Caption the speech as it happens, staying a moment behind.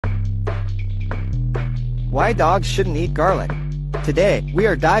Why dogs shouldn't eat garlic. Today, we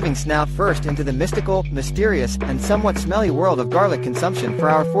are diving snout first into the mystical, mysterious, and somewhat smelly world of garlic consumption for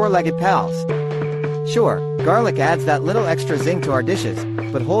our four-legged pals. Sure, garlic adds that little extra zing to our dishes,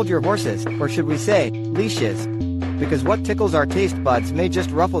 but hold your horses, or should we say, leashes. Because what tickles our taste buds may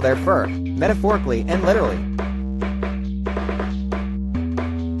just ruffle their fur, metaphorically and literally.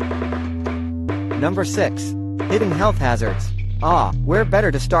 Number 6. Hidden health hazards. Where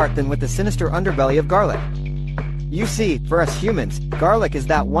better to start than with the sinister underbelly of garlic? You see, for us humans, garlic is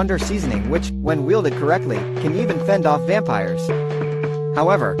that wonder seasoning which, when wielded correctly, can even fend off vampires.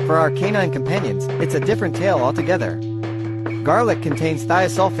 However, for our canine companions, it's a different tale altogether. Garlic contains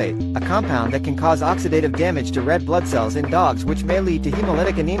thiosulfate, a compound that can cause oxidative damage to red blood cells in dogs which may lead to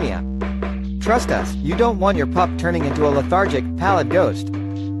hemolytic anemia. Trust us, you don't want your pup turning into a lethargic, pallid ghost.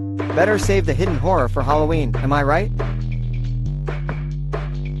 Better save the hidden horror for Halloween, am I right?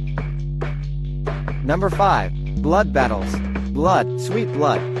 Number 5. Blood battles. Blood, sweet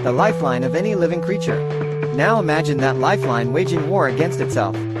blood, the lifeline of any living creature. Now imagine that lifeline waging war against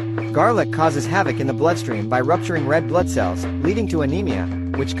itself. Garlic causes havoc in the bloodstream by rupturing red blood cells, leading to anemia,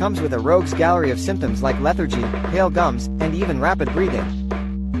 which comes with a rogue's gallery of symptoms like lethargy, pale gums, and even rapid breathing.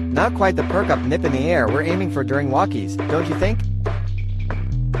 Not quite the perk-up nip in the air we're aiming for during walkies, don't you think?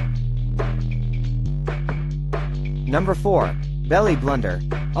 Number 4. Belly blunder.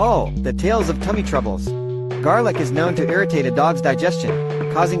 The tales of tummy troubles. Garlic is known to irritate a dog's digestion,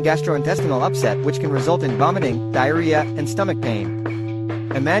 causing gastrointestinal upset which can result in vomiting, diarrhea, and stomach pain.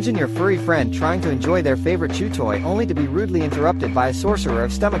 Imagine your furry friend trying to enjoy their favorite chew toy only to be rudely interrupted by a sorcerer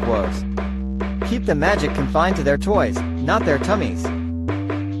of stomach woes. Keep the magic confined to their toys, not their tummies.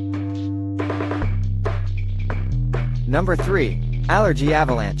 Number 3. Allergy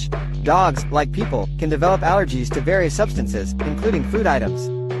Avalanche. Dogs, like people, can develop allergies to various substances, including food items.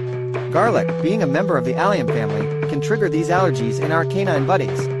 Garlic, being a member of the allium family, can trigger these allergies in our canine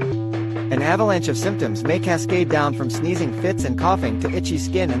buddies. An avalanche of symptoms may cascade down from sneezing fits and coughing to itchy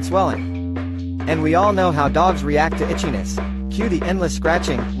skin and swelling. And we all know how dogs react to itchiness. Cue the endless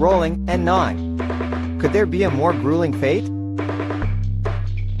scratching, rolling, and gnawing. Could there be a more grueling fate?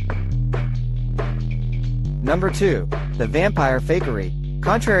 Number 2. The Vampire Fakery.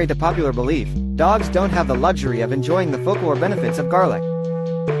 Contrary to popular belief, dogs don't have the luxury of enjoying the folklore benefits of garlic.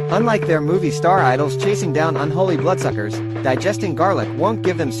 Unlike their movie star idols chasing down unholy bloodsuckers, digesting garlic won't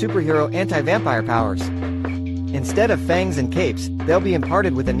give them superhero anti-vampire powers. Instead of fangs and capes, they'll be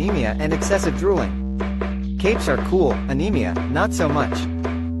imparted with anemia and excessive drooling. Capes are cool, anemia, not so much.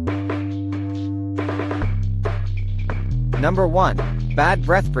 Number 1. Bad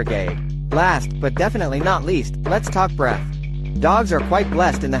Breath Brigade. Last, but definitely not least, let's talk breath. Dogs are quite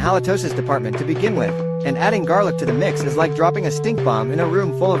blessed in the halitosis department to begin with, and adding garlic to the mix is like dropping a stink bomb in a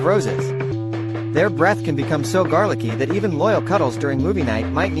room full of roses. Their breath can become so garlicky that even loyal cuddles during movie night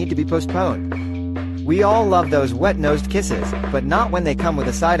might need to be postponed. We all love those wet-nosed kisses, but not when they come with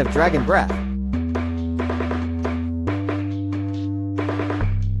a side of dragon breath.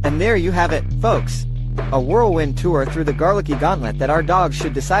 And there you have it, folks. A whirlwind tour through the garlicky gauntlet that our dogs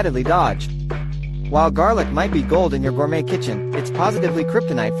should decidedly dodge. While garlic might be gold in your gourmet kitchen, it's positively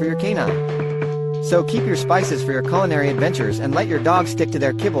kryptonite for your canine. So keep your spices for your culinary adventures and let your dogs stick to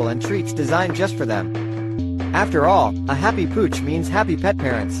their kibble and treats designed just for them. After all, a happy pooch means happy pet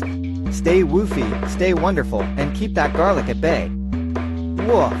parents. Stay woofy, stay wonderful, and keep that garlic at bay.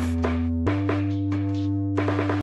 Woof.